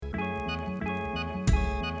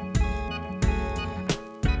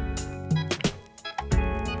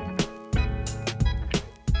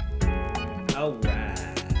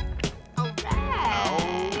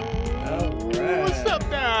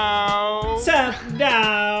Not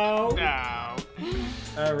now.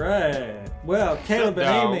 No. All right. Well, Caleb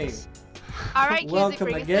and Amy, All right, Cusick, welcome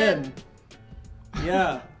bring us again.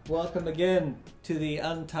 Yeah, welcome again to the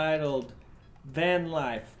Untitled Van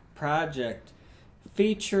Life Project,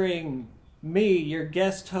 featuring me, your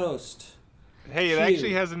guest host. Hey, it Q.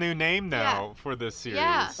 actually has a new name now Yeah. for this series.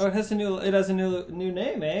 Yeah. Oh, it has a new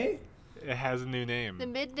name, eh? It has a new name. The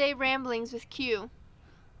Midday Ramblings with Q.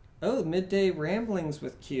 Oh, Midday Ramblings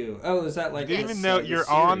with Q. Oh, is that like You didn't this, even know this you're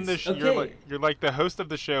on the series? show. You're like the host of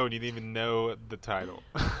the show, and you didn't even know the title.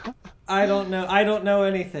 I don't know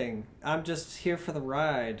anything. I'm just here for the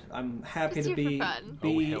ride. I'm happy Just to here for be fun.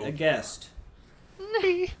 hell a yeah. guest.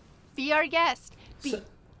 Be our guest. So-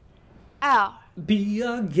 Ow. Be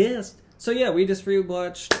a guest. So yeah, we just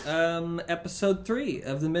rewatched episode 3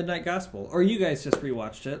 of the Midnight Gospel. Or you guys just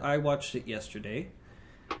rewatched it. I watched it yesterday.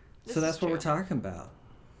 This So is that's what we're true. talking about.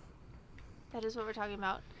 That is what we're talking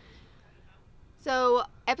about. So,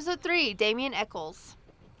 episode 3, Damien Eccles.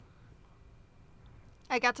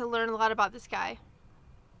 I got to learn a lot about this guy.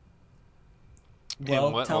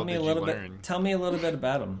 Well, what tell all me a did you little learn? bit. Tell me a little bit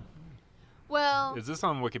about him. Well, Is this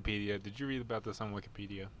on Wikipedia? Did you read about this on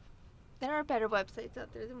Wikipedia? there are better websites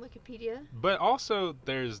out there than Wikipedia. But also,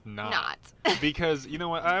 there's not. Because, you know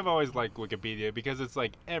what? I've always liked Wikipedia because it's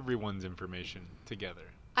like everyone's information together.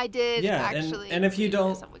 I did Yeah, actually. and if you read don't-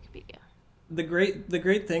 this on Wikipedia. The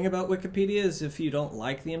great thing about Wikipedia is if you don't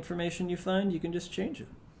like the information you find, you can just change it.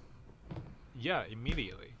 Yeah,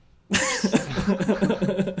 immediately.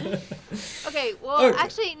 Okay, well, Okay.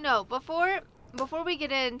 actually, no. Before we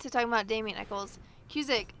get into talking about Damien Eccles,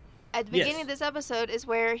 Cusick, at the beginning Yes. of this episode is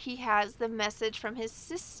where he has the message from his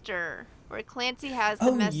sister, where Clancy has the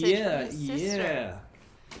Oh message yeah, from his sister. yeah.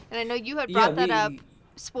 And I know you had Yeah, brought that up. we-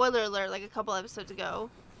 Spoiler alert! Like a couple episodes ago.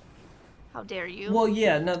 How dare you? Well,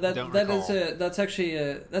 yeah, no, Don't that's actually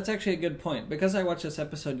a good point because I watched this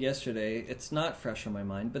episode yesterday. It's not fresh on my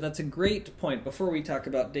mind, but that's a great point. Before we talk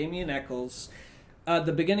about Damien Eccles,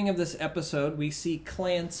 the beginning of this episode, we see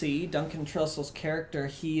Clancy, Duncan Trussell's character.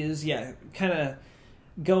 He is kind of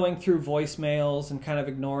going through voicemails and kind of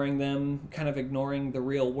ignoring them, kind of ignoring the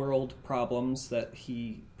real world problems that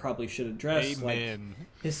he probably should address. Amen.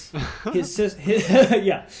 Like his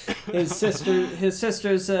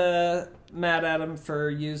sister's mad at him for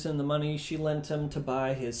using the money she lent him to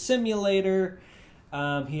buy his simulator.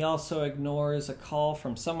 He also ignores a call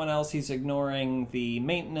from someone else. He's ignoring the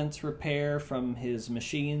maintenance repair from his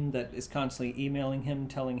machine that is constantly emailing him,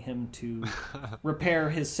 telling him to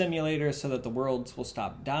repair his simulator so that the worlds will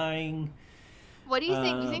stop dying. What do you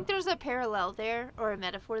think? Do you think there's a parallel there or a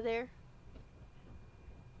metaphor there?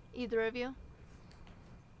 Either of you?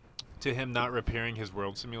 To him not repairing his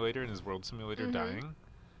world simulator and his world simulator dying.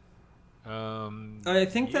 I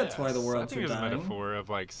think that's why the yes. worlds I think are it's a dying. metaphor of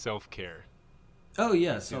like self-care. Oh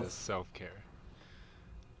yeah, See this self-care.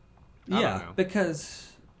 I don't Yeah, know.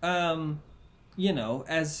 because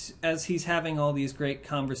as he's having all these great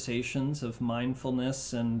conversations of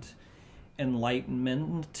mindfulness and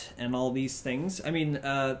enlightenment and all these things. I mean,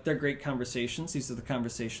 they're great conversations. These are the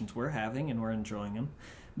conversations we're having, and we're enjoying them.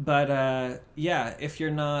 But if you're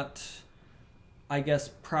not, I guess,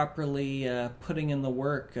 properly putting in the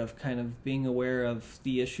work of kind of being aware of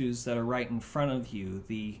the issues that are right in front of you,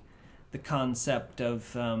 the concept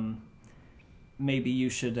of maybe you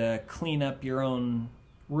should clean up your own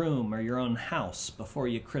room or your own house before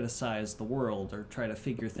you criticize the world or try to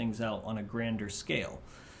figure things out on a grander scale.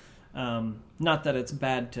 Not that it's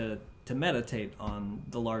bad to meditate on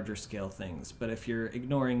the larger scale things, but if you're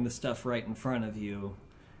ignoring the stuff right in front of you,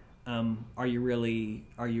 are you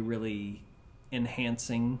really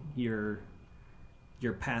enhancing your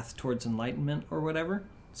path towards enlightenment or whatever?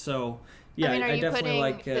 So yeah, I mean, are I you definitely putting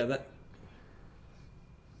like the- that.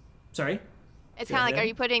 Sorry. It's Go kind of like, ahead. are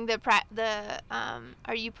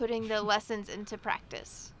you putting the lessons into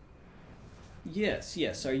practice?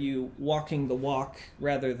 Yes. Are you walking the walk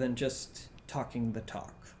rather than just talking the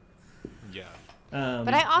talk? Yeah.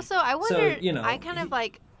 But I wonder, you know, I kind of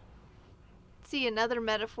like see another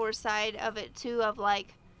metaphor side of it too, of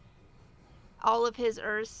like all of his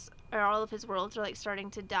Earths or all of his worlds are like starting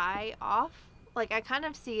to die off. Like I kind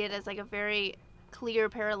of see it as like a very clear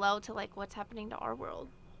parallel to like what's happening to our world.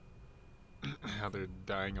 How they're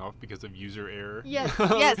dying off because of user error. Yes,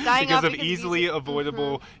 dying because off of because of easily user-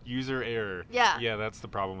 avoidable user error. Yeah. Yeah, that's the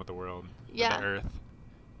problem with the world. With Yeah. the Earth.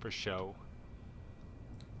 For show.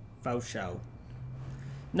 Faux show.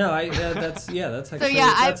 No, that's actually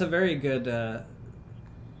yeah, that's a very good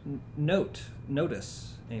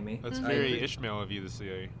notice, Amy. That's Mhm. very Ishmael of you to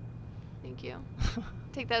say. Thank you.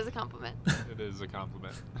 Take that as a compliment. It is a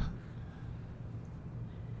compliment.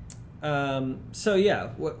 So yeah,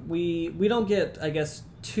 we don't get, I guess,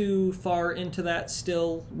 too far into that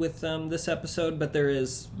still with this episode, but there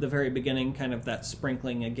is the very beginning, kind of that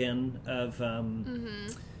sprinkling again of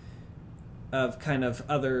kind of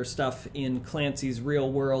other stuff in Clancy's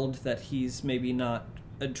real world that he's maybe not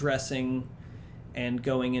addressing, and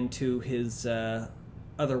going into his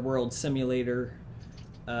other world simulator.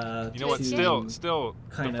 You know what? Still,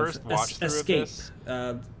 the first watch through of this.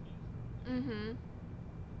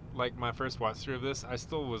 Like my first watch through of this, I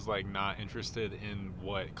still was like not interested in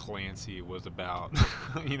what Clancy was about,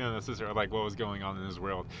 necessarily like what was going on in his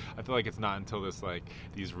world. I feel like it's not until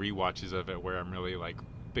these rewatches of it where I'm really like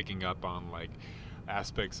picking up on like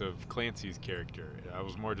aspects of Clancy's character. I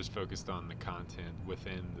was more just focused on the content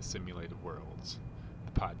within the simulated worlds,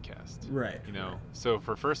 the podcast. Right. So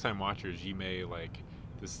for first time watchers, you may like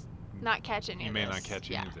this. Not catch any of this. You may not catch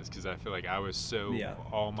any of this because I feel like I was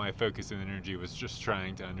all my focus and energy was just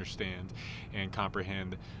trying to understand and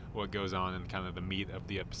comprehend what goes on in kind of the meat of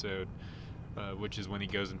the episode, which is when he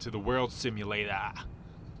goes into the world simulator.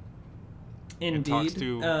 Indeed. And talks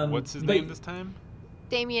to, what's his name this time?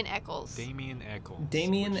 Damien Eccles.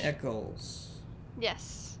 Damien Eccles.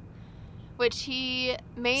 Yes. Which he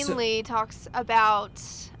mainly talks about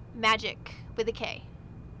magic with a K.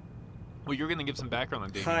 Well, you're going to give some background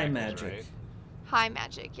on Damien High Eccles, magic. right? High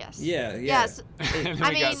magic, yes. Yeah. Yes. And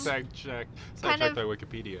then we got sidetracked by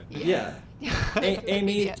Wikipedia. Yeah.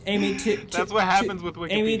 Amy, that's what happens with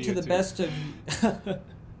Wikipedia. Amy, to the best of...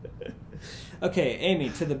 Okay, Amy,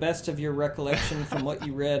 to the best of your recollection from what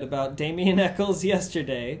you read about Damien Eccles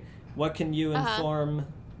yesterday, what can you inform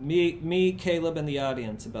me, Caleb, and the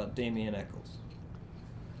audience about Damien Eccles?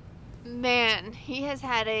 Man, he has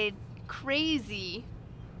had a crazy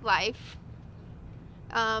life.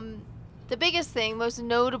 The biggest thing, most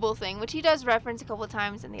notable thing, which he does reference a couple of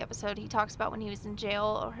times in the episode, he talks about when he was in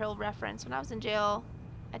jail, or he'll reference, when I was in jail,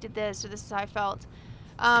 I did this, or this is how I felt.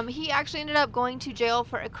 He actually ended up going to jail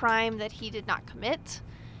for a crime that he did not commit.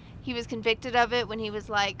 He was convicted of it when he was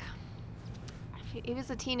he was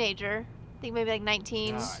a teenager. I think maybe like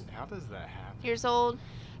 19 God, how does that happen? years old.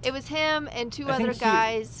 It was him and two other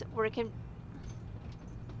guys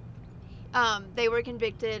they were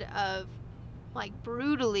convicted of like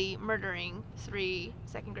brutally murdering 3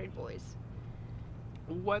 second-grade boys.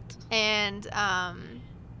 What? And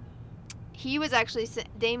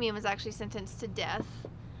Damien was actually sentenced to death,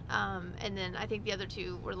 and then I think the other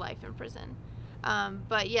 2 were life in prison.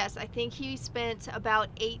 But yes, I think he spent about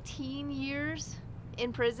 18 years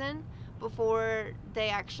in prison before they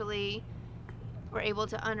actually were able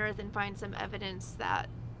to unearth and find some evidence that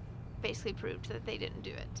basically proved that they didn't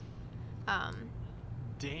do it.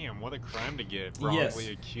 Damn, what a crime to get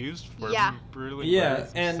wrongly accused for brutally murdering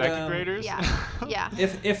second graders. Yeah.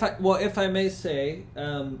 If I may say,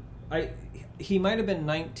 he might have been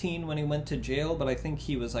 19 when he went to jail, but I think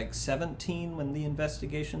he was like 17 when the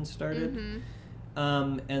investigation started.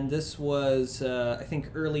 Mm-hmm. And this was, I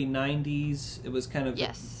think, early 90s. It was kind of...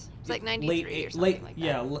 Yes. It's like 93 or something like that.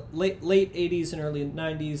 Yeah, late 80s and early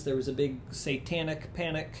 90s, there was a big satanic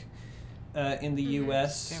panic in the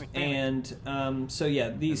U.S. And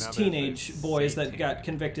these teenage boys that got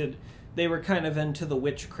convicted, they were kind of into the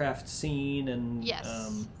witchcraft scene and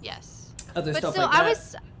other stuff like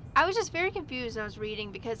that. I was just very confused when I was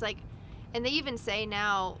reading because, and they even say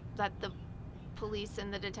now that the police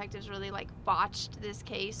and the detectives really, botched this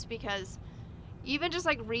case because even just,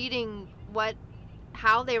 reading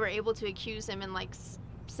how they were able to accuse him and,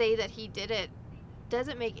 say that he did it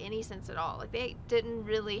doesn't make any sense at all. They didn't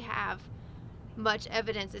really have much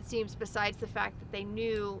evidence, it seems, besides the fact that they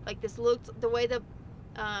knew, this looked, the way the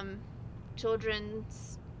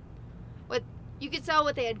children's, you could tell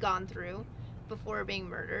what they had gone through before being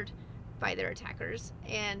murdered by their attackers,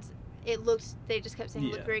 and they just kept saying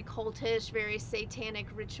it looked very cultish, very satanic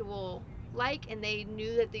ritual and they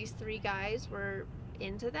knew that these 3 guys were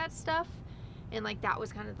into that stuff, and that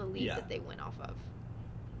was kind of the lead that they went off of,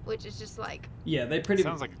 which is just they pretty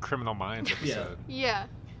sounds like a Criminal Minds episode.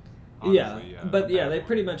 Honestly, they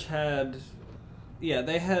pretty much had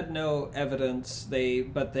they had no evidence,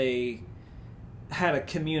 but they had a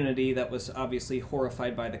community that was obviously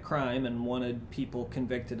horrified by the crime and wanted people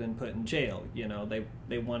convicted and put in jail.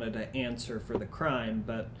 They wanted to answer for the crime,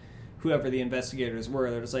 but whoever the investigators were,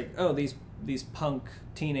 they're just these punk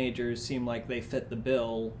teenagers seem like they fit the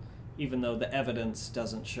bill, even though the evidence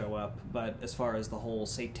doesn't show up. But as far as the whole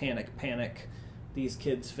satanic panic, these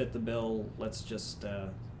kids fit the bill. Let's just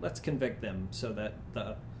let's convict them so that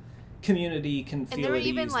the community can feel at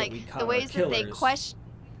ease that we caught our killers.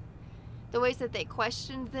 The ways that they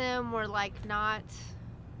questioned them were not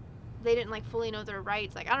they didn't like fully know their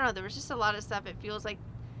rights. Like, I don't know, there was just a lot of stuff. It feels like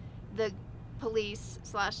the police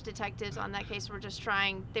 / detectives on that case were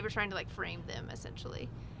trying to like frame them essentially,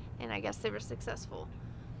 and I guess they were successful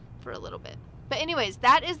for a little bit. But anyways,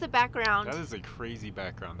 that is the background. That is a crazy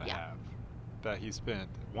background to have. That he spent,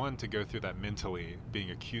 one, to go through that mentally,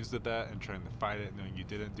 being accused of that and trying to fight it, knowing you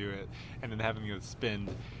didn't do it, and then having to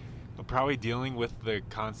spend, probably dealing with the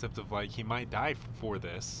concept of like he might die for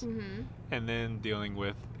this, Mm-hmm. and then dealing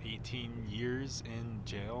with 18 years in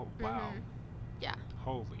jail. Wow. Mm-hmm. Yeah.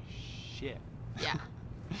 Holy shit. Yeah.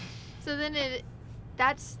 So then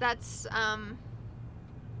that's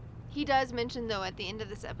he does mention though at the end of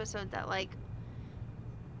this episode that like,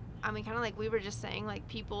 I mean, kind of like we were just saying, like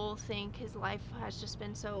people think his life has just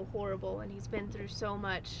been so horrible and he's been through so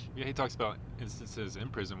much. Yeah, he talks about instances in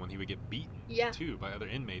prison when he would get beaten too by other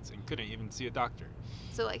inmates and couldn't even see a doctor.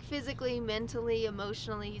 So like physically, mentally,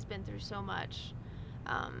 emotionally, he's been through so much.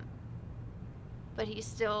 But he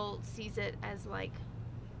still sees it as like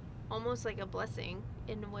almost like a blessing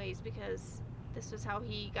in ways, because this was how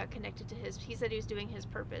he got connected to he said he was doing his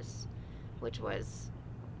purpose, which was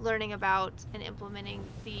learning about and implementing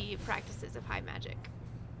the practices of high magic.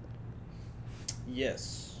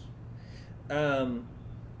 Yes.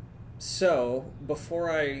 So, before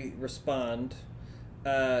I respond,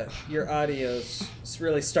 your audio's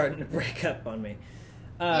really starting to break up on me.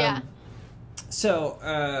 Yeah. So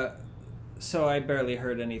I barely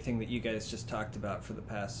heard anything that you guys just talked about for the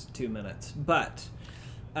past 2 minutes. But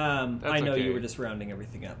I know you were just rounding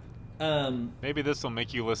everything up. Maybe this will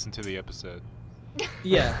make you listen to the episode.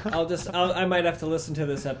 Yeah, I might have to listen to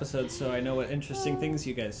this episode so I know what interesting things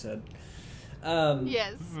you guys said.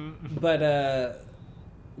 Yes. But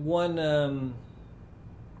one,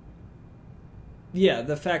 yeah,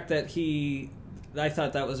 the fact that I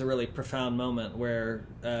thought that was a really profound moment where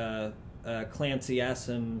Clancy asked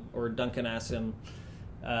him, or Duncan asked him,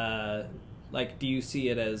 like, do you see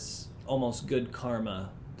it as almost good karma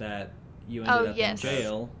that you ended up in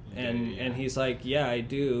jail? And he's like, yeah, I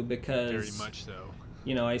do, because very much so.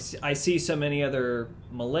 You know, I see so many other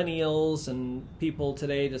millennials and people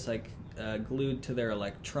today just like glued to their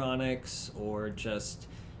electronics or just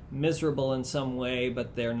miserable in some way,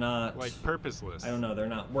 but they're not like purposeless. I don't know, they're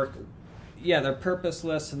not yeah, they're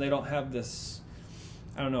purposeless, and they don't have this,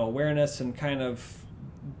 I don't know, awareness, and kind of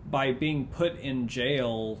by being put in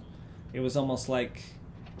jail, it was almost like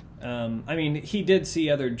I mean, he did see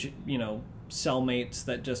other, you know, cellmates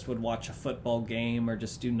that just would watch a football game or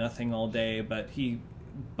just do nothing all day, but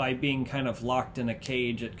by being kind of locked in a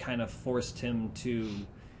cage, it kind of forced him to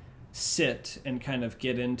sit and kind of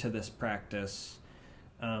get into this practice,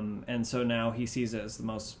 and so now he sees it as the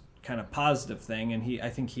most kind of positive thing. And I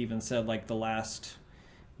think he even said like the last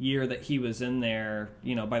year that he was in there,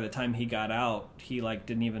 you know, by the time he got out, he like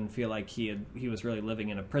didn't even feel like he was really living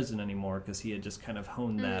in a prison anymore, because he had just kind of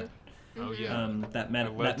honed that. Oh yeah, that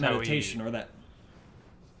meditation or that.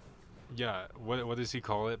 Yeah, what does he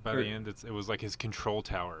call it? By the end, it was like his control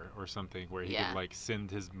tower or something, where he could like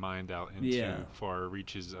send his mind out into far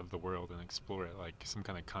reaches of the world and explore it, like some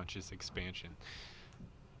kind of conscious expansion.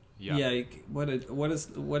 Yeah. Yeah. What is?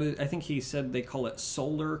 I think he said they call it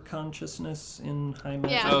solar consciousness in high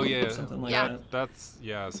magic. Yeah. Oh yeah, something like that. That's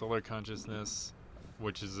solar consciousness,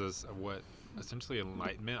 which is essentially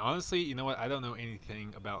enlightenment. Honestly, you know what? I don't know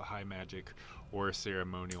anything about high magic or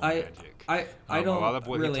ceremonial magic. I don't. A lot of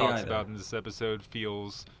what really he talks either. about in this episode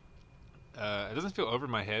feels. It doesn't feel over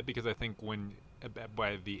my head, because I think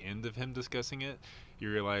by the end of him discussing it,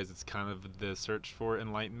 you realize it's kind of the search for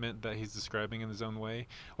enlightenment that he's describing in his own way,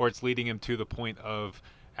 or it's leading him to the point of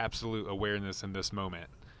absolute awareness in this moment,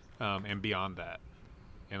 and beyond that.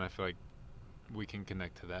 And I feel like we can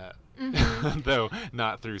connect to that, though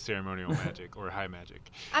not through ceremonial magic or high magic.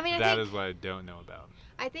 I mean, that is what I don't know about.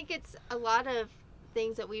 I think it's a lot of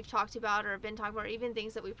things that we've talked about or have been talking about, or even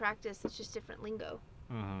things that we practice. It's just different lingo.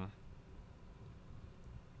 Mm-hmm.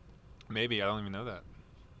 Maybe I don't even know that.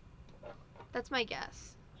 That's my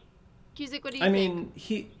guess. Cusick, what do you think? I mean,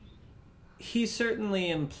 he certainly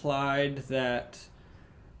implied that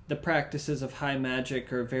the practices of high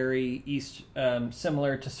magic are very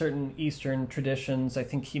similar to certain Eastern traditions. I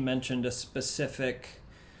think he mentioned a specific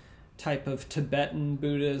type of Tibetan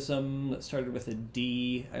Buddhism that started with a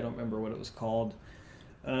D. I don't remember what it was called.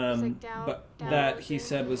 Like Tao, but Tao that he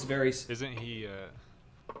said was very... Isn't he...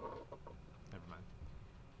 Never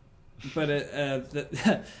But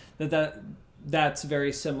mind. that's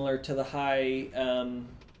very similar to the high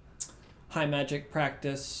magic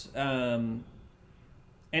practice. And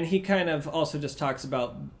he kind of also just talks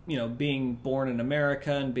about, you know, being born in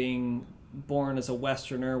America and being born as a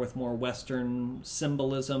Westerner with more Western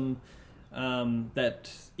symbolism. That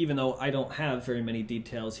even though I don't have very many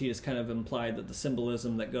details, he just kind of implied that the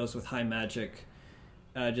symbolism that goes with high magic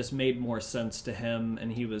just made more sense to him,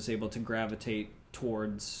 and he was able to gravitate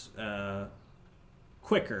towards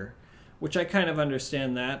quicker, which I kind of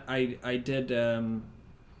understand that. I did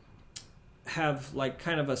have like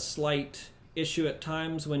kind of a slight issue at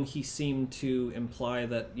times when he seemed to imply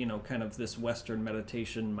that, you know, kind of this Western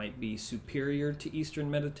meditation might be superior to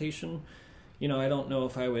Eastern meditation. You know, I don't know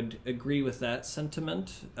if I would agree with that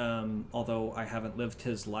sentiment, although I haven't lived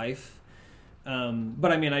his life.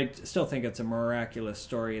 But I mean, I still think it's a miraculous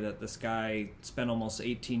story that this guy spent almost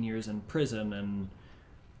 18 years in prison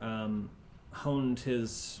and honed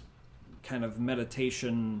his kind of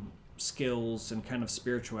meditation skills and kind of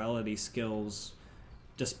spirituality skills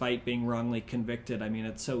despite being wrongly convicted. I mean,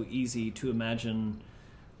 it's so easy to imagine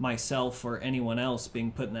myself or anyone else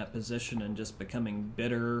being put in that position and just becoming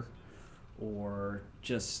bitter or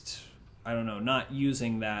just, I don't know, not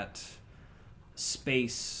using that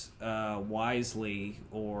space wisely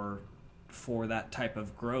or for that type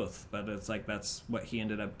of growth. But it's like that's what he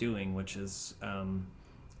ended up doing, which is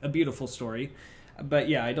a beautiful story. But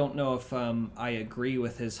yeah, I don't know if I agree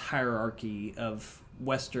with his hierarchy of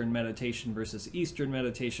Western meditation versus Eastern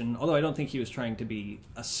meditation, although I don't think he was trying to be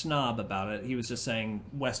a snob about it. He was just saying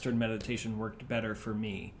Western meditation worked better for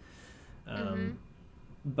me.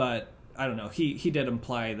 But I don't know, he did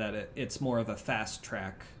imply that it's more of a fast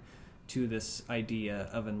track to this idea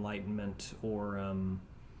of enlightenment or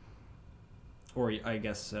I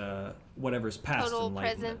guess whatever's past total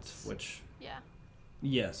enlightenment, presence. which... Yeah.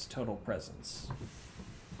 Yes, total presence.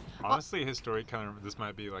 Honestly, his story kind of, this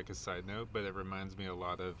might be like a side note, but it reminds me a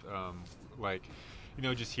lot of, like, you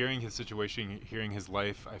know, just hearing his situation, hearing his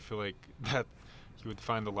life, I feel like that you would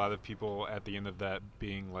find a lot of people at the end of that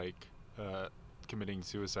being, like, committing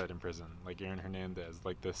suicide in prison, like Aaron Hernandez.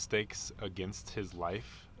 Like, the stakes against his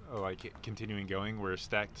life, like, continuing going, were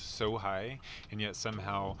stacked so high, and yet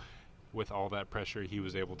somehow, with all that pressure, he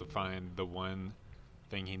was able to find the one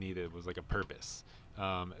thing he needed was, like, a purpose.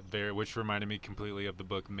 Which reminded me completely of the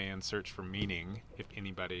book Man's Search for Meaning. If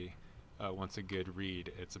anybody wants a good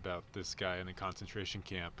read, it's about this guy in a concentration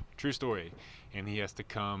camp. True story. And he has to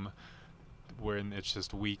come wherein it's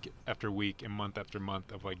just week after week and month after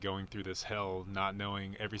month of like going through this hell, not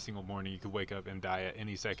knowing every single morning you could wake up and die at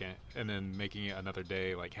any second, and then making it another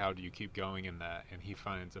day. Like, how do you keep going in that? And he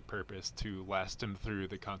finds a purpose to last him through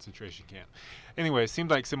the concentration camp. Anyway, it seemed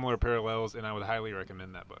like similar parallels, and I would highly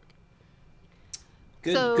recommend that book.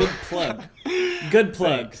 Good plug. Good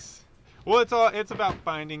plug. Thanks. Well, it's about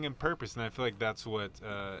finding a purpose, and I feel like that's what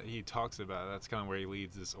he talks about. That's kind of where he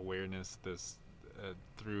leads this awareness, this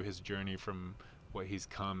through his journey from what he's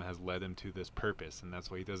come has led him to this purpose, and that's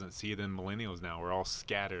why he doesn't see it in millennials now. We're all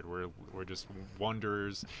scattered. We're just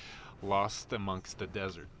wanderers, lost amongst the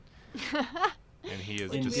desert. And he has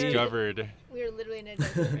discovered. We are literally in a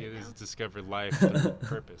desert. He has discovered life through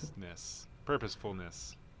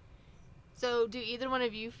purposefulness. So, do either one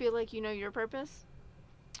of you feel like you know your purpose?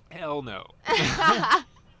 Hell no. I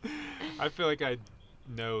feel like I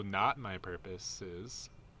know not my purpose is.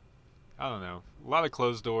 I don't know. A lot of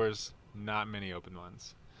closed doors, not many open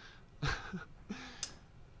ones.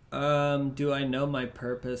 Do I know my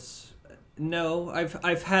purpose? No,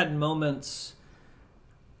 I've had moments,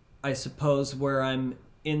 I suppose, where I'm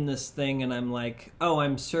in this thing and I'm like, oh,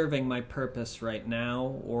 I'm serving my purpose right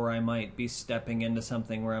now, or I might be stepping into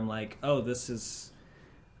something where I'm like, oh, this is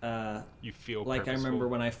you feel like purposeful. I remember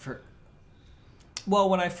when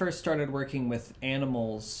I first started working with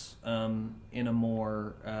animals in a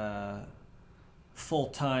more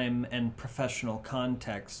full-time and professional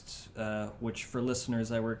context, which for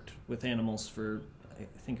listeners, I worked with animals for I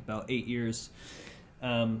think about 8 years.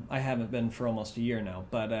 I haven't been for almost a year now,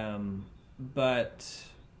 but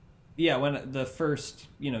yeah, when the first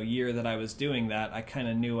year that I was doing that, I kind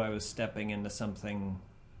of knew I was stepping into something.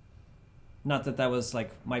 Not that was like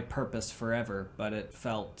my purpose forever, but it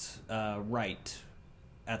felt right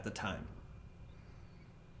at the time.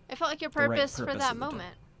 I felt like your purpose for that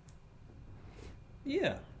moment.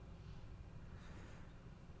 Yeah.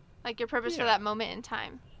 Like your purpose for that moment in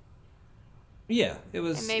time. Yeah, it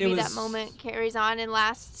was. And maybe that moment carries on and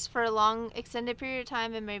lasts for a long, extended period of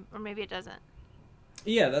time, and maybe it doesn't.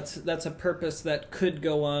 Yeah, that's a purpose that could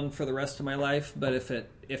go on for the rest of my life, but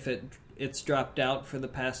if it's dropped out for the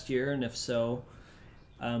past year, and if so,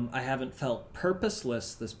 I haven't felt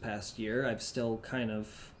purposeless this past year. I've still kind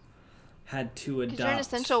of had to adopt. 'Cause you're an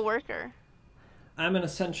essential worker. I'm an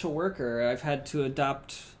essential worker. I've had to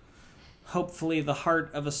adopt hopefully the heart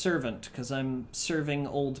of a servant, because I'm serving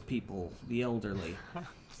old people, the elderly.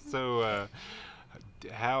 So,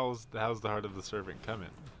 how's the heart of the servant coming?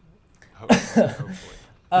 Hopefully.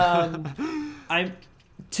 I'm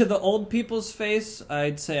to the old people's face,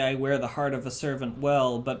 I'd say I wear the heart of a servant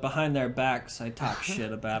well, but behind their backs, I talk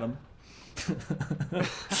shit about them.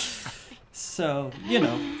 So,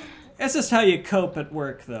 it's just how you cope at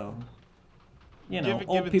work, though. Give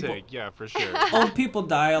Old and people. take, yeah, for sure. Old people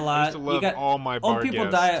die a I lot. used to love all my bar old people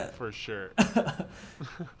guests, die. for sure.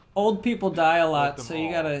 Old people die a lot, them so you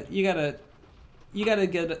all. gotta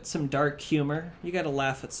get some dark humor. You gotta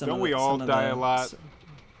laugh at some. Don't of we the, all some of die the, a lot?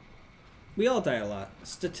 We all die a lot.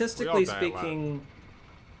 Statistically die a lot. speaking,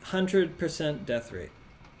 100% death rate.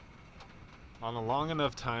 On a long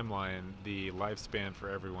enough timeline, the lifespan for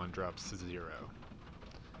everyone drops to 0.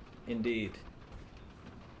 Indeed.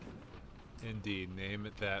 Indeed, name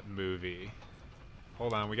it that movie.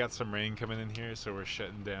 Hold on, we got some rain coming in here, so we're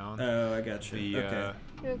shutting down Oh, I got you. the Okay.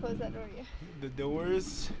 I'm gonna close that door. Yeah. the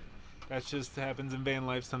doors. That just happens in van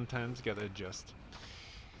life sometimes. Gotta adjust.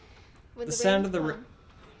 When The sound rains of the come.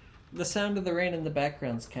 The sound of the rain in the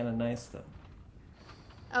background's kind of nice, though.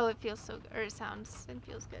 Oh, it feels so good. Or it sounds and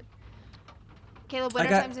feels good. Caleb, what I are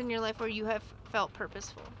got- times in your life where you have felt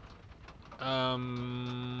purposeful?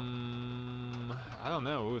 I don't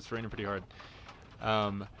know. Ooh, it's raining pretty hard.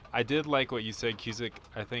 I did like what you said, Cusick.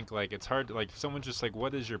 I think like it's hard. Like if someone's just like,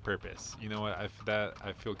 "What is your purpose?" You know what?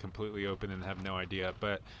 I feel completely open and have no idea.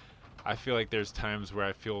 But I feel like there's times where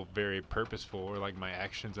I feel very purposeful, or like my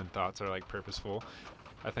actions and thoughts are like purposeful.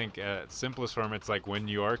 I think at simplest form, it's like when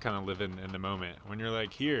you are kind of living in the moment, when you're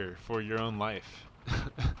like here for your own life,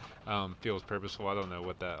 feels purposeful. I don't know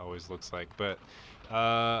what that always looks like, but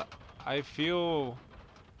I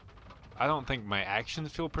don't think my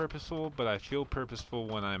actions feel purposeful, but I feel purposeful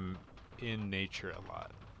when I'm in nature a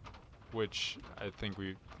lot, which I think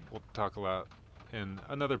we will talk a lot in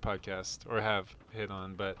another podcast or have hit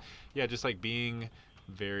on. But yeah, just like being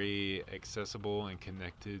very accessible and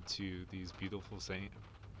connected to these beautiful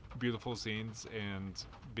scenes and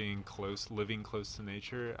living close to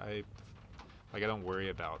nature. I don't worry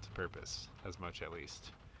about purpose as much, at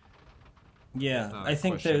least. Yeah, It's not I a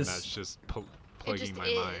think question there's. that's just plaguing just my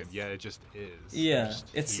is. mind. Yeah, it just is. Yeah, Just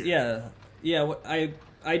it's here. yeah.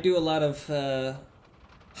 I do a lot of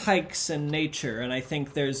hikes in nature, and I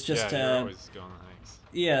think there's just yeah, you're always going on hikes.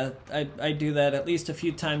 yeah. I do that at least a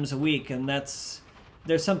few times a week, and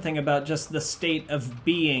there's something about just the state of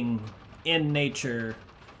being in nature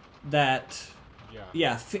that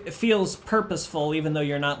feels purposeful, even though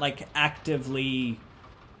you're not like actively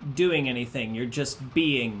doing anything. You're just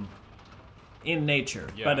being in nature,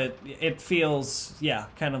 Yeah. but it feels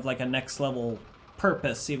kind of like a next level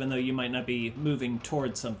purpose, even though you might not be moving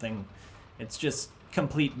towards something. It's just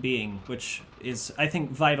complete being, which is, I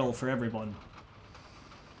think, vital for everyone.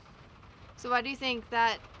 So why do you think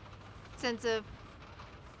that sense of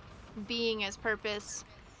being as purpose,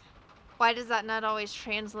 why does that not always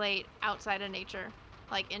translate outside of nature,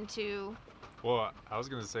 like into? Well, I was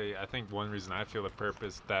going to say, I think one reason I feel the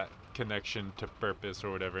purpose, that connection to purpose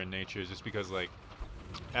or whatever in nature, is just because, like,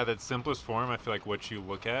 at its simplest form, I feel like what you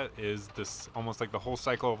look at is this almost like the whole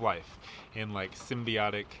cycle of life in, like,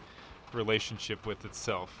 symbiotic relationship with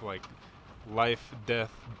itself. Like, life,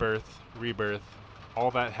 death, birth, rebirth,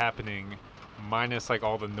 all that happening, minus, like,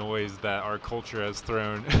 all the noise that our culture has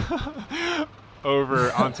thrown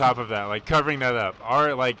over on top of that, like, covering that up.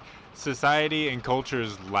 Our, like, society and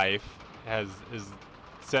culture's life is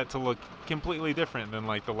set to look completely different than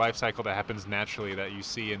like the life cycle that happens naturally that you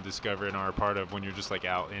see and discover and are a part of when you're just like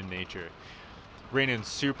out in nature. Raining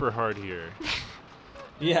super hard here.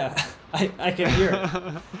 Yeah, I can hear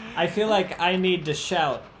it. I feel like I need to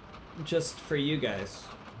shout just for you guys.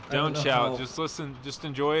 I Don't know shout. how- Just listen. Just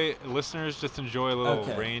enjoy. Listeners, just enjoy a little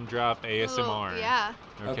Okay. raindrop ASMR. Yeah.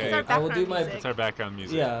 Okay. It's our I will do background my. music. It's our background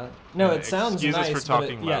music. Yeah. No, Yeah, it sounds excuse us nice, for but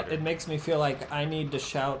talking louder. it makes me feel like I need to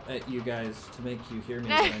shout at you guys to make you hear me.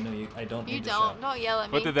 But I know I don't need You to don't. shout. Don't yell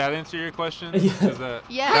at me. But did that answer your question? Yeah. 'Cause that,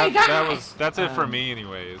 Yeah. that's it for Um, me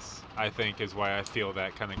anyways. I think is why I feel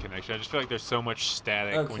that kind of connection. I just feel like there's so much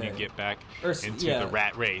static when you Okay. get back Or into yeah. the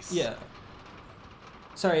rat race. Yeah.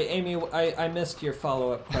 Sorry, Amy. I missed your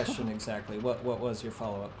follow-up question exactly. What was your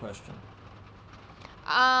follow-up question?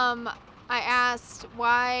 I asked,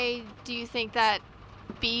 why do you think that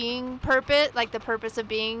being purpose, like the purpose of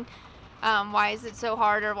being, why is it so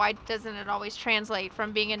hard, or why doesn't it always translate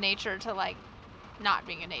from being in nature to like not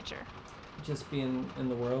being in nature? Just being in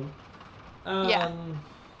the world. Yeah.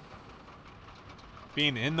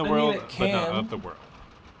 Being in the I mean, world, it but not can. of the world.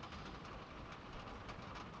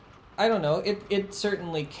 I don't know. It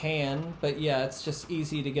certainly can, but yeah, it's just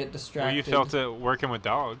easy to get distracted. Well, you felt it working with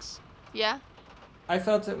dogs. Yeah. I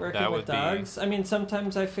felt it working That with would be- dogs. I mean,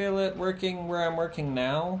 sometimes I feel it working where I'm working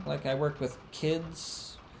now. Like, I work with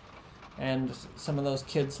kids, and some of those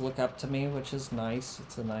kids look up to me, which is nice.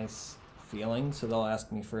 It's a nice feeling, so they'll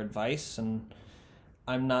ask me for advice, and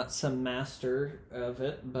I'm not some master of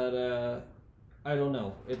it, but I don't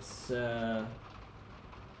know. It's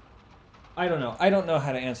I don't know. I don't know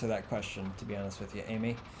how to answer that question, to be honest with you,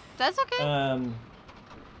 Amy. That's okay.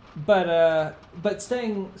 But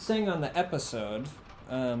staying on the episode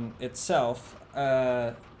itself,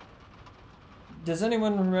 does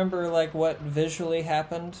anyone remember like what visually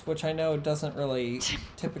happened? Which I know doesn't really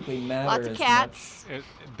typically matter. Lots of as cats. much.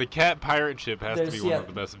 The cat pirate ship has to There's- be one yeah, of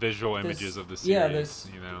the best visual there's- images of the yeah, series. there's-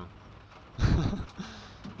 You know.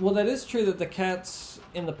 Well, that is true that the cats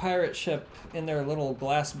in the pirate ship in their little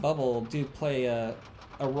glass bubble do play a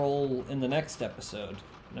role in the next episode,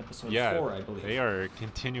 in episode 4, I believe. They are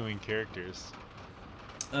continuing characters.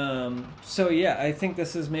 So yeah, I think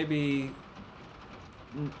this is maybe,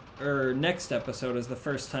 or next episode is the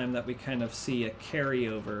first time that we kind of see a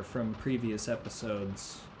carryover from previous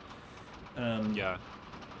episodes. Yeah.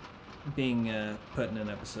 Being put in an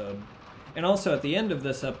episode, and also at the end of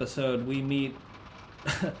this episode we meet,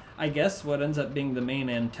 I guess, what ends up being the main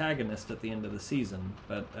antagonist at the end of the season.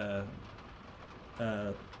 But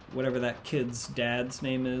whatever that kid's dad's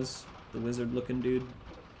name is, the wizard-looking dude.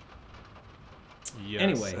 Yes.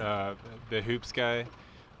 Anyway. The hoops guy.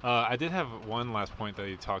 I did have one last point that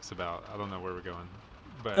he talks about. I don't know where we're going,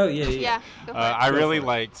 but Oh yeah. Yeah. Go for it. I Go really for it.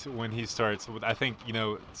 liked when he starts with, I think,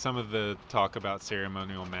 some of the talk about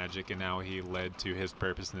ceremonial magic and how he led to his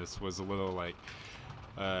purposeness was a little like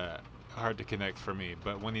hard to connect for me.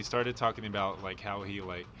 But when he started talking about like how he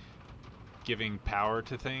like giving power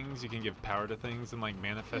to things, you can give power to things and like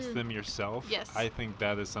manifest them yourself. Yes. I think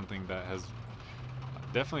that is something that has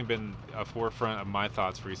definitely been a forefront of my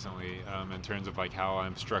thoughts recently, in terms of like how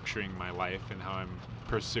I'm structuring my life and how I'm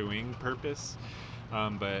pursuing purpose.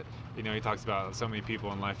 But he talks about so many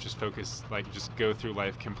people in life just go through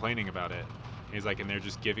life complaining about it. He's like, and they're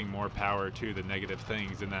just giving more power to the negative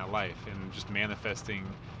things in that life and just manifesting,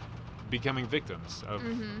 becoming victims of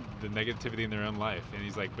the negativity in their own life. And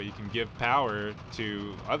he's like, but you can give power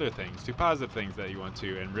to other things, to positive things that you want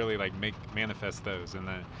to, and really like manifest those. And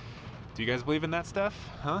do you guys believe in that stuff?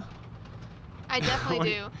 Huh? I definitely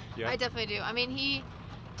do. Yeah. I definitely do. I mean, he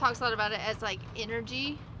talks a lot about it as like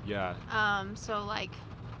energy. Yeah. So like,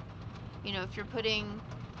 if you're putting,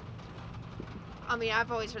 I mean,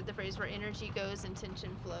 I've always heard the phrase where energy goes,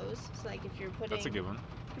 intention flows. So like, if you're putting, That's a good one.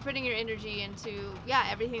 you're putting your energy into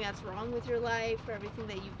everything that's wrong with your life or everything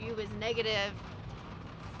that you view as negative.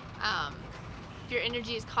 If your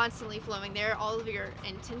energy is constantly flowing there, all of your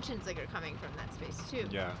intentions are coming from that space too.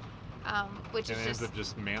 Yeah. Which And is it ends just up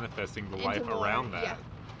just manifesting the into life more, around that. yeah.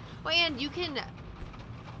 Well, and you can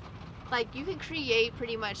create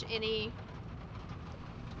pretty much any.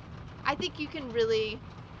 I think you can really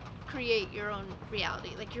create your own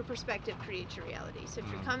reality. Like your perspective creates your reality. So if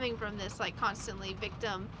you're coming from this like constantly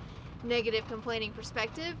victim, negative, complaining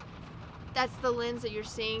perspective, that's the lens that you're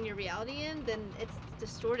seeing your reality in, then it's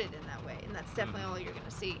distorted in that way, and that's definitely all you're going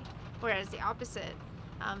to see. Whereas the opposite,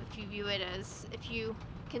 if you view it as, if you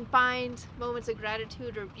can find moments of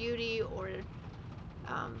gratitude or beauty or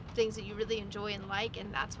things that you really enjoy and like,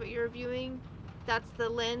 and that's what you're viewing, that's the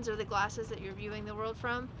lens or the glasses that you're viewing the world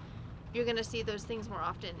from, you're going to see those things more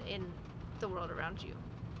often in the world around you.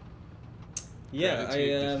 Yeah,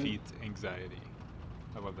 Gratitude defeats anxiety.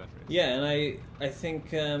 I love that phrase. Yeah, and I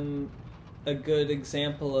think a good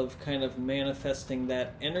example of kind of manifesting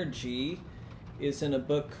that energy is in a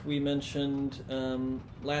book we mentioned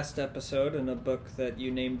last episode, in a book that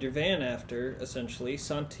you named your van after, essentially,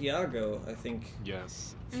 Santiago, I think.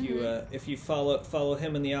 Yes. If you follow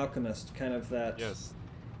him in The Alchemist, kind of that. Yes.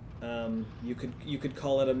 You could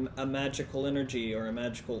call it a magical energy or a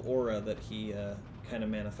magical aura that he kind of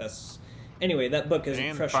manifests. Anyway, that book isn't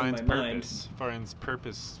And fresh in my finds mind. finds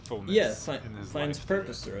purposefulness Yeah, in his finds life.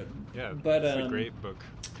 purpose through it. Yeah, But it's a great book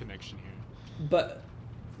connection here. But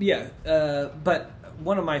but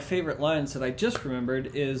one of my favorite lines that I just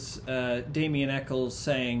remembered is Damien Eccles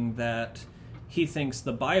saying that he thinks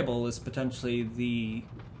the Bible is potentially the...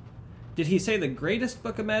 Did he say the greatest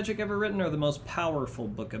book of magic ever written or the most powerful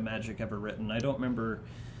book of magic ever written? I don't remember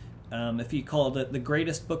if he called it the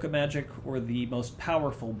greatest book of magic or the most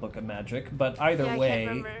powerful book of magic, but either way... I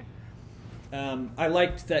can't remember. I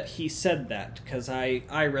liked that he said that because I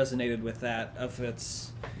resonated with that. Of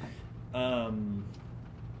its, I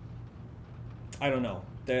don't know.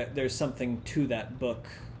 There's something to that book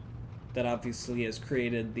that obviously has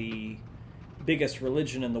created the biggest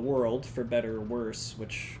religion in the world, for better or worse,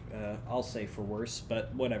 which I'll say for worse,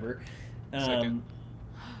 but whatever. Second.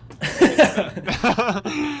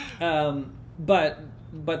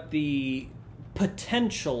 But the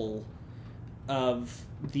potential of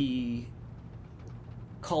the,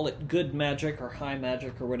 call it good magic or high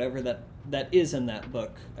magic or whatever that is in that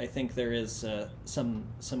book, I think there is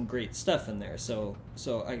some great stuff in there. So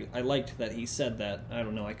I liked that he said that. I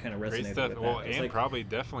don't know, I kind of resonated Great with stuff. that. Well, It's and like, probably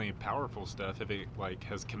definitely powerful stuff if it like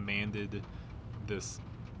has commanded this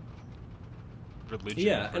religion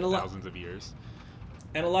Yeah, for and thousands of years.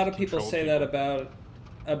 and a lot of people Control say that about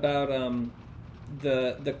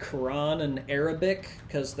the Quran in Arabic,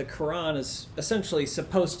 because the Quran is essentially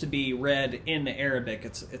supposed to be read in Arabic.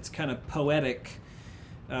 It's kind of poetic,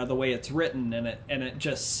 the way it's written, and it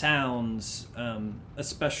just sounds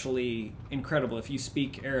especially incredible if you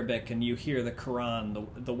speak Arabic and you hear the Quran,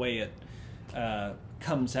 the way it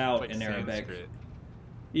comes out Like in Arabic. Sanskrit.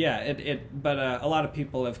 Yeah, but a lot of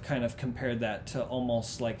people have kind of compared that to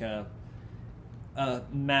almost like a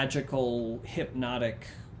magical, hypnotic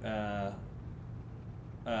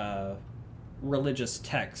religious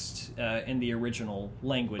text in the original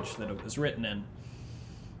language that it was written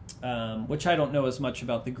in, which I don't know as much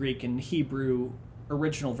about the Greek and Hebrew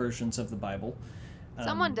original versions of the Bible.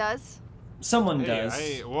 Someone does. Someone Hey,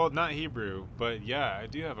 does. well, not Hebrew, but yeah, I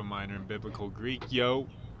do have a minor in biblical Greek. Yo,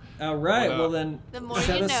 All right, What well up? then, The more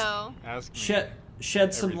shed you us- know. ask me.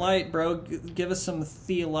 Shed some Everything. light, bro. Give us some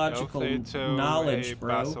theological Eltheto knowledge, e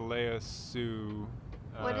bro. Basileia su,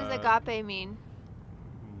 What does uh, agape mean?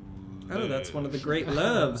 Oh, that's one of the live. great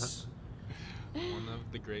loves. One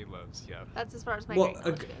of the great loves, yeah. That's as far as my Well, Greek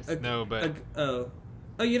knowledge goes. No, but oh,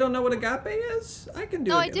 you don't know what agape is? I can do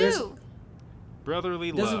No, it. I do.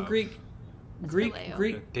 brotherly Doesn't love. Greek That's Greek phileo.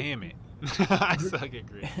 Greek Damn it. I suck at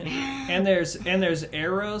Greek. and there's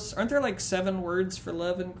eros. Aren't there like 7 words for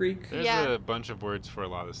love in Greek? There's Yeah. a bunch of words for a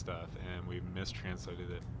lot of stuff, and we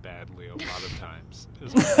mistranslated it badly a lot of times.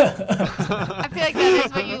 as well. I feel like that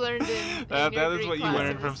is what you learned in that your is Greek what you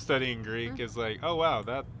learn from classes. studying Greek. Is like, oh wow,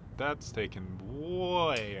 that's taken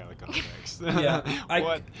way out of context. Yeah,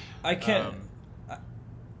 what? I can't.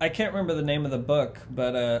 I can't remember the name of the book,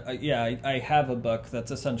 but yeah, I have a book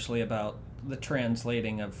that's essentially about the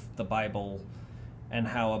translating of the Bible and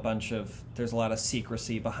how there's a lot of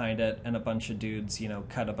secrecy behind it, and a bunch of dudes,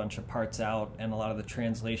 cut a bunch of parts out, and a lot of the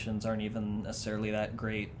translations aren't even necessarily that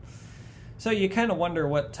great. So you kind of wonder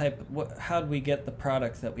how did we get the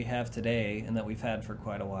product that we have today and that we've had for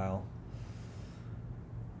quite a while.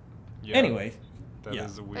 Yeah, Anyway, that yeah.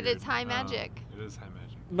 is a weird. But it's high magic. It is high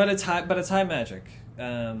magic. But it's high magic,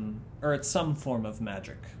 or it's some form of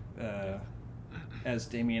magic, as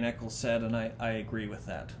Damien Eccles said, and I agree with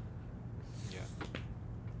that. Yeah.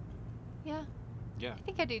 Yeah, Yeah. I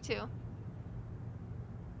think I do too.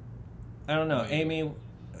 I don't know, Maybe.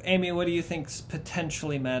 Amy, what do you think's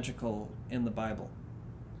potentially magical in the Bible?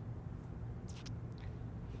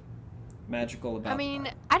 Magical about. I mean,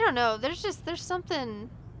 I don't know. There's something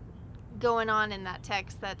going on in that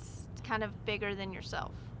text that's kind of bigger than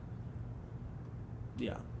yourself.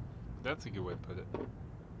 Yeah. That's a good way to put it.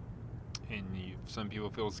 And some people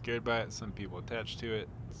feel scared by it, some people attached to it,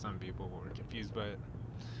 some people were confused by it.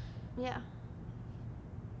 Yeah,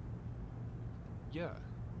 Yeah.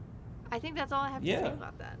 I think that's all I have to Yeah. say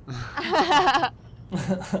about that.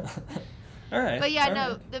 All right. But yeah, all no,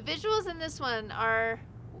 right. the visuals in this one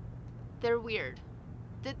they're weird.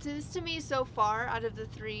 This to me so far, out of the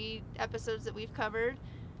 3 episodes that we've covered,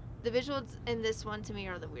 the visuals in this one to me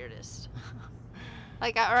are the weirdest.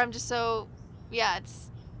 I'm just so, yeah, it's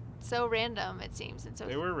so random, it seems. And so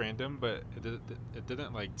They were random, but it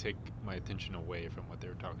didn't like take my attention away from what they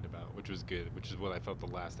were talking about, which was good, which is what I felt the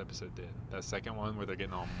last episode did. That second one where they're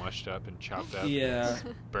getting all mushed up and chopped up, Yeah.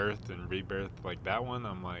 birthed and rebirthed, like that one,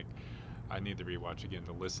 I'm like, I need to rewatch again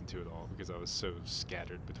to listen to it all because I was so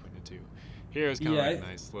scattered between the two. Here it was kind of Yeah, like I- a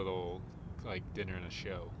nice little like dinner and a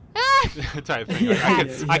show Ah! type thing. Like,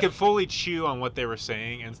 Yeah, I yeah. could fully chew on what they were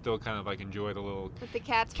saying and still kind of like enjoy the little With the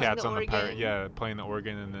cats playing cats the on the organ. playing the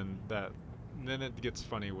organ, and then it gets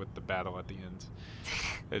funny with the battle at the end.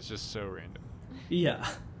 It's just so random. Yeah.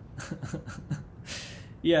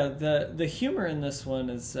 Yeah, the humor in this one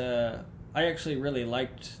is I actually really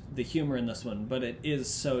liked the humor in this one, but it is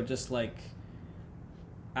so just like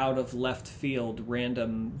out of left field,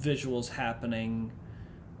 random visuals happening,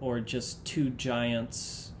 or just 2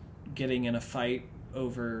 giants getting in a fight,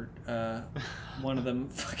 over one of them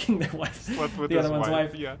fucking their wife. Slept with the his other one's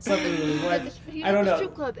wife. Yeah. Slept with his wife. He I don't at the know.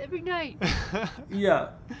 strip club every night. Yeah.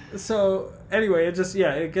 So anyway,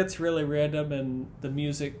 it gets really random, and the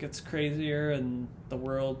music gets crazier, and the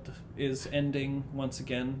world is ending once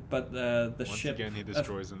again. But the Once ship again, he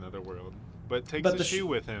destroys another world, but takes But a the shoe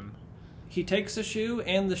with him. He takes a shoe,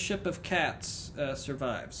 and the ship of cats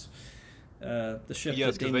survives. The ship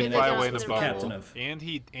Yes, that because they Damien fly Eccles away in a is the the bubble, captain of.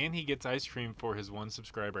 and he gets ice cream for his one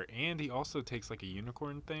subscriber, and he also takes like a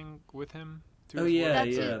unicorn thing with him. To Oh, his yeah,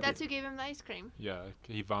 work. yeah. That's who gave him the ice cream. Yeah,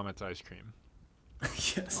 he vomits ice cream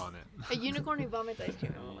Yes. on it. A unicorn who vomits ice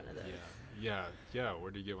cream. I want one of those. Yeah. Where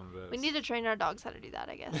do you get one of those? We need to train our dogs how to do that,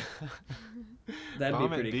 I guess. That'd be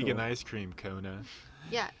Vomit pretty vegan cool. ice cream, Kona.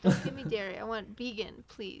 Yeah, don't give me dairy. I want vegan,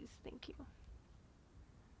 please. Thank you.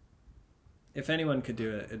 If anyone could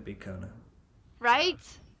do it, it'd be Kona. Right?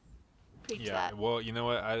 Preach Yeah, that. well, you know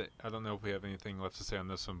what? I don't know if we have anything left to say on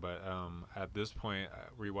this one, but at this point,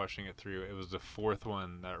 rewatching it through, it was the fourth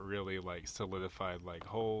one that really like solidified. Like,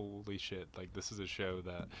 holy shit! Like, this is a show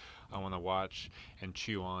that I want to watch and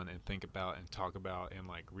chew on and think about and talk about and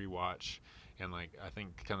like rewatch, and like I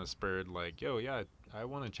think kind of spurred like, yo, yeah, I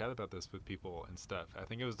want to chat about this with people and stuff. I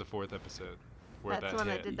think it was the fourth episode where That's the that one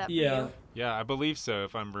hit. that did that Yeah. for you. Yeah, I believe so.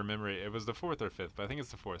 If I'm remembering, it was the fourth or fifth, but I think it's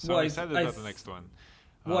the fourth. So Well, I'm excited about the th- next one.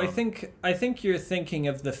 Well, I think you're thinking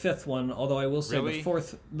of the fifth one. Although I will say Really?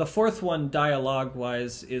 the fourth one dialogue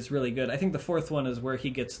wise is really good. I think the fourth one is where he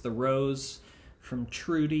gets the rose from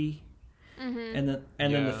Trudy, and then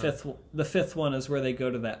Yeah. the fifth one is where they go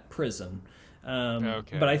to that prison.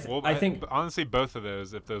 Okay. But I think but honestly, both of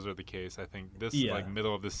those, if those are the case, I think this Yeah. like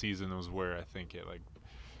middle of the season was where I think it like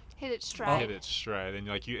Hit it stride. hit its stride, and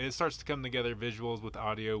like it starts to come together, visuals with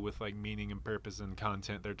audio, with like meaning and purpose and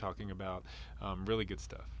content they're talking about, really good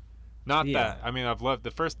stuff. Not Yeah. that I mean I've loved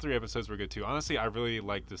the first three episodes were good too. Honestly, I really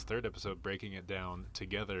liked this third episode, breaking it down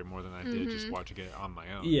together more than I did just watching it on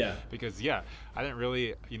my own. Yeah. Because I didn't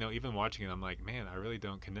really, even watching it, I'm like, man, I really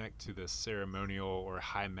don't connect to this ceremonial or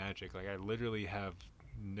high magic. Like I literally have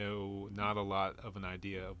not a lot of an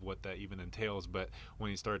idea of what that even entails, but when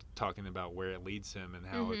he starts talking about where it leads him and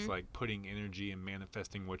how it's like putting energy and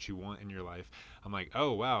manifesting what you want in your life, I'm like,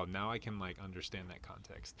 oh wow, now I can like understand that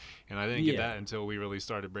context. And I didn't get Yeah. that until we really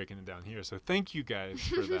started breaking it down here. So thank you guys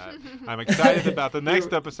for that. I'm excited about the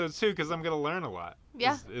next episodes too, because I'm gonna learn a lot.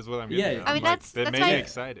 Yeah. is what I'm Yeah. getting at. I mean, I'm like, that's it made why- me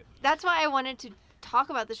excited. That's why I wanted to talk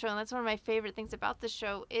about the show, and that's one of my favorite things about the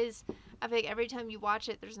show is I feel like every time you watch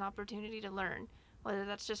it, there's an opportunity to learn. Whether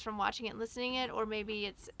that's just from watching it and listening it, or maybe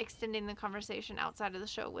it's extending the conversation outside of the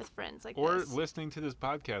show with friends like Or this. listening to this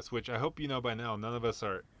podcast, which I hope you know by now, none of us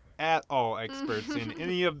are at all experts in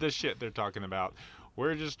any of the shit they're talking about.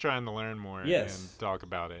 We're just trying to learn more Yes. and talk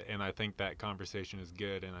about it. And I think that conversation is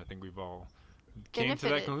good, and I think we've all came to that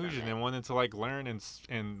Benefited from conclusion it. and wanted to like learn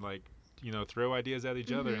and like throw ideas at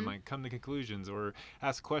each other and like come to conclusions or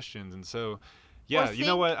ask questions. And so yeah, Or you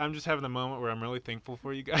know what? I'm just having a moment where I'm really thankful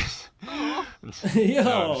for you guys. Aw. No, I'm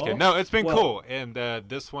just kidding. No, it's been Well- cool, and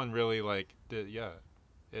this one really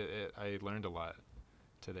I learned a lot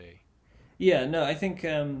today. Yeah, no, I think,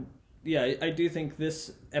 I do think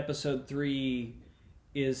this episode 3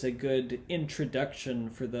 is a good introduction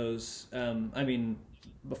for those.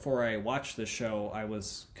 Before I watched the show, I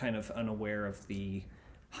was kind of unaware of the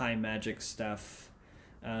high magic stuff.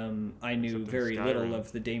 I knew Except in very little Skyrim.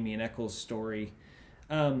 of the Damien Eccles story.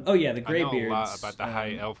 The I know Greybeards. a lot about the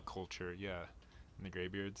high elf culture, and the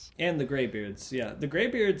Greybeards. And the Greybeards, yeah. The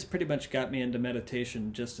Greybeards pretty much got me into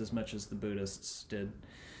meditation just as much as the Buddhists did.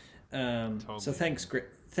 So Totally.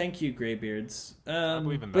 thank you, Greybeards. I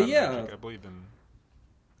believe in that But yeah, magic. I believe in.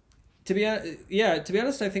 to be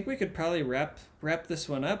honest, I think we could probably wrap this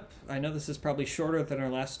one up. I know this is probably shorter than our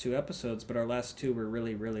last two episodes, but our last two were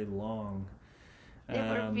really, really long. They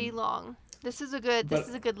would be long. This is a good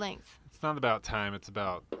length. It's not about time. It's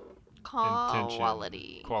about intention.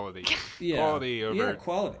 Quality. Quality. Yeah, Quality over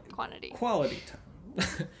quality Quantity.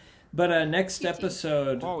 time. But next PT.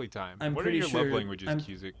 episode, quality time. I'm what are pretty your sure love languages, I'm-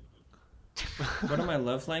 Cusick? what are my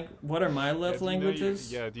What are my love Do you know your- languages?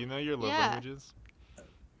 do you know your love Yeah. languages?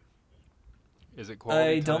 Is it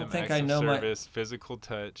quality I don't time, think acts I of know my- service, physical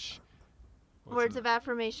touch? Words of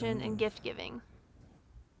affirmation and gift giving.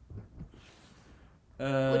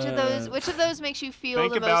 Uh, Which of those makes you feel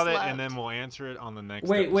Think the about most it, loved? and then we'll answer it on the next.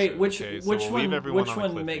 Wait, episode, which okay? So which we'll one leave everyone which on a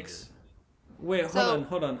one cliffhanger. makes Wait, So-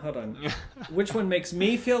 hold on. Which one makes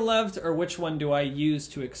me feel loved, or which one do I use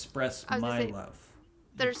to express I was gonna my say- love?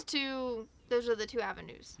 There's two. Those are the two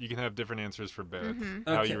avenues. You can have different answers for both. Mhm.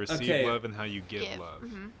 How Okay, you receive okay. love and how you give Give. love.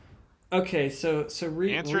 Mhm. Okay, so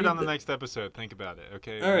Answer it on the next episode. Think about it,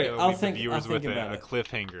 okay? All right, We'll I'll leave think. the viewers I'll think with about a it.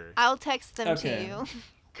 cliffhanger. I'll text them Okay.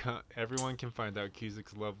 to you. Everyone can find out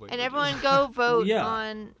Cusic's love language. And everyone go vote Yeah.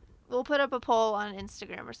 on. We'll put up a poll on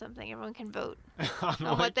Instagram or something. Everyone can vote. on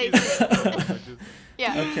what they Cusic's think. love languages.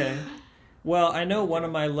 Yeah. Okay. Well, I know one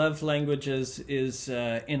of my love languages is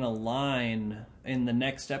in a line in the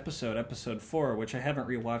next episode, episode 4, which I haven't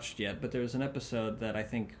rewatched yet. But there's an episode that I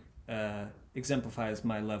think exemplifies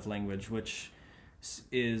my love language, which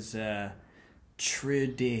is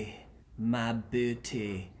Trudy, my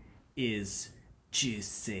booty is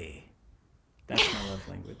juicy. That's my love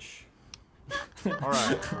language. All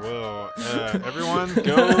right. Well, everyone,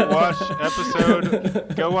 go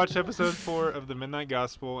watch episode 4 of the Midnight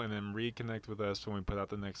Gospel, and then reconnect with us when we put out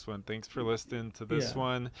the next one. Thanks for listening to this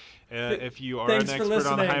one. If you are an Thanks for expert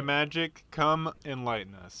on listening. high magic, come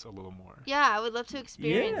enlighten us a little more. Yeah, I would love to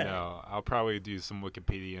experience Yeah. it. No, I'll probably do some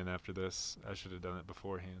Wikipedia after this. I should have done it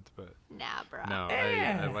beforehand, but Nah, bro. no,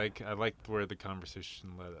 Yeah. I liked where the conversation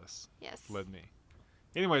Yes. led me.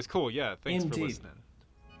 Anyways, cool. Yeah, thanks for Indeed. listening.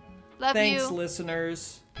 Love Thanks, you.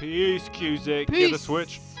 listeners. Peace, Cusick. Get a Peace.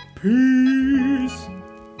 switch. Peace.